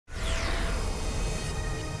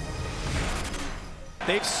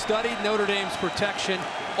They've studied Notre Dame's protection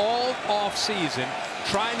all off season,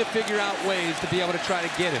 trying to figure out ways to be able to try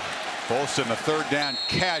to get him. Golson, a third down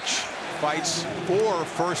catch, fights for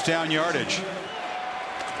first down yardage.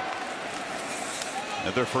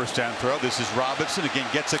 Another first down throw. This is Robinson again,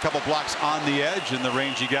 gets a couple blocks on the edge, and the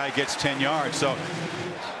rangy guy gets 10 yards. So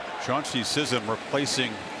Chauncey Sism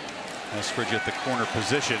replacing Eskridge at the corner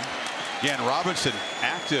position. Again, Robinson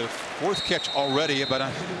active, fourth catch already, about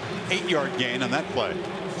an 8-yard gain on that play.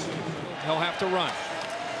 He'll have to run.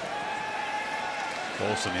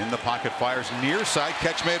 Golson in the pocket, fires near side,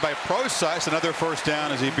 catch made by Procise. Another first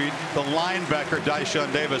down as he beat the linebacker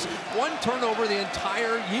Dyshon Davis. One turnover the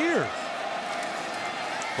entire year.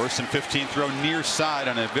 First and 15 throw near side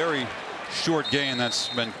on a very short gain. That's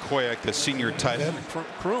been Koyak, the senior tight end.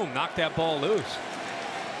 Kroom knocked that ball loose.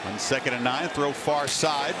 On 2nd and 9, throw far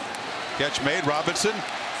side. Catch made. Robinson.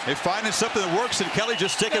 They find something that works, and Kelly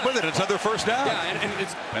just stick it with it. It's another first down. Yeah, and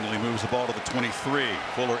it's Penalty moves the ball to the 23.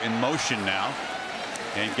 Fuller in motion now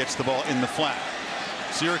and gets the ball in the flat.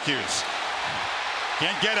 Syracuse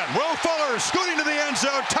can't get him. Will Fuller scooting to the end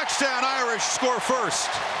zone. Touchdown Irish. Score first.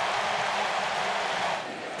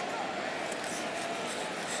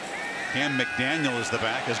 Cam McDaniel is the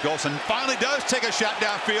back as Golson finally does take a shot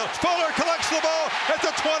downfield. Fuller collects the ball at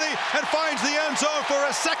the 20 and finds the end zone for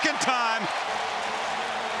a second time.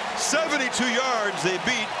 72 yards. They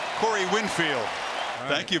beat Corey Winfield. Right.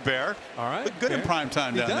 Thank you, Bear. All right. Look good in prime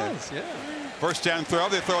time down there. Yeah. First down throw.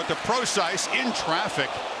 They throw it to Procise in traffic.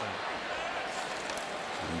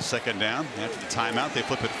 And second down after the timeout, they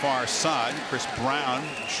flip it far side. Chris Brown,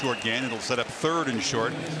 short gain. It'll set up 3rd and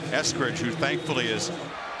short. Eskridge, who thankfully is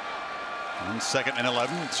on 2nd and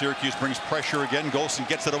 11. Syracuse brings pressure again. Golson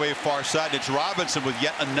gets it away far side. It's Robinson with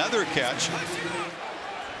yet another catch.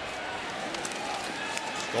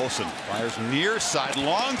 Golson fires near side.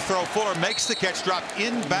 Long throw. Fuller makes the catch. Dropped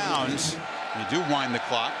inbounds. You do wind the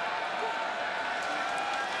clock.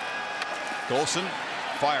 Golson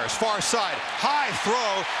fires far side. High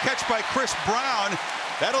throw. Catch by Chris Brown.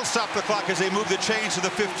 That'll stop the clock as they move the chains to the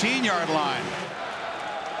 15-yard line.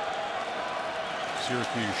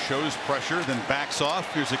 Syracuse shows pressure, then backs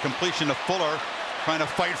off. Here's a completion to Fuller, trying to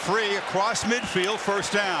fight free across midfield.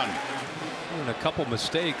 First down. And a couple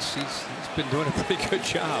mistakes. He's been doing a pretty good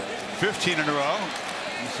job. 15 in a row.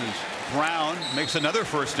 This is Brown makes another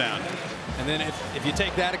first down. And then if you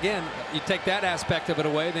take that again, you take that aspect of it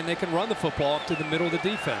away, then they can run the football up to the middle of the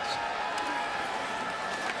defense.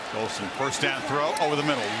 Golson, first down throw over the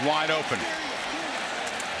middle, wide open.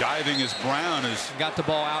 Diving as Brown is got the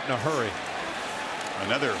ball out in a hurry.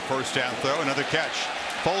 Another first down throw, another catch.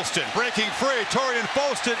 Folston breaking free. Torian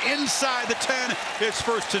Folston inside the 10. It's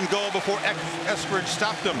 1st and goal before Eskridge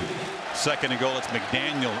stopped him. 2nd and goal. It's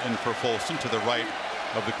McDaniel in for Folston to the right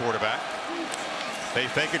of the quarterback. They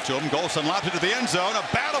fake it to him. Golson lobs it to the end zone. A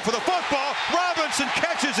battle for the football. Robinson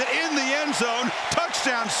catches it in the end zone.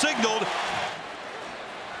 Touchdown signaled.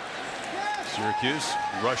 Syracuse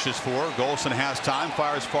rushes for. Golson has time.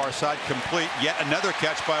 Fires far side. Complete. Yet another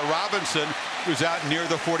catch by Robinson, who's out near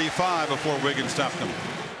the 45 before Wiggins stopped him.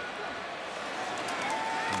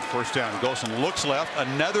 And first down. Golson looks left.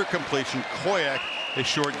 Another completion. Koyak a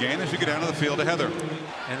short gain as we get down to the field to Heather.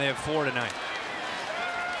 And they have 4 tonight.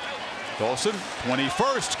 Golson,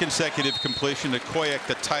 21st consecutive completion to Koyak,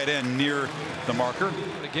 the tight end, near the marker.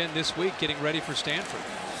 Again this week, getting ready for Stanford.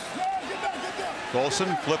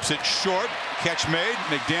 Golson flips it short. Catch made.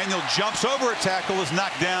 McDaniel jumps over a tackle, is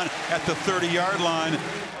knocked down at the 30-yard line.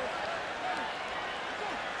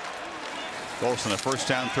 Golson, a first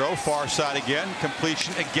down throw, far side again.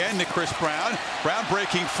 Completion again to Chris Brown. Brown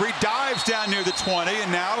breaking free, dives down near the 20,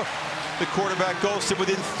 and now the quarterback Golson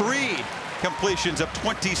within 3 completions of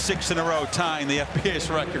 26 in a row, tying the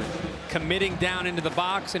FBS record. Committing down into the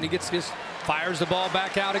box, and he just fires the ball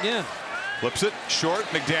back out again. Flips it short.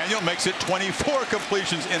 McDaniel makes it 24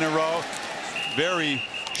 completions in a row. Very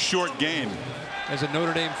short game. As a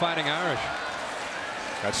Notre Dame Fighting Irish.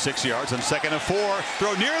 Got 6 yards on 2nd and 4.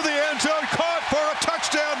 Throw near the end zone. Caught for a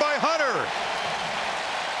touchdown by Hunter.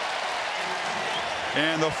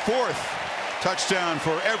 And the 4th touchdown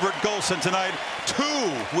for Everett Golson tonight.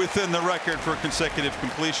 2 within the record for consecutive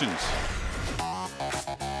completions.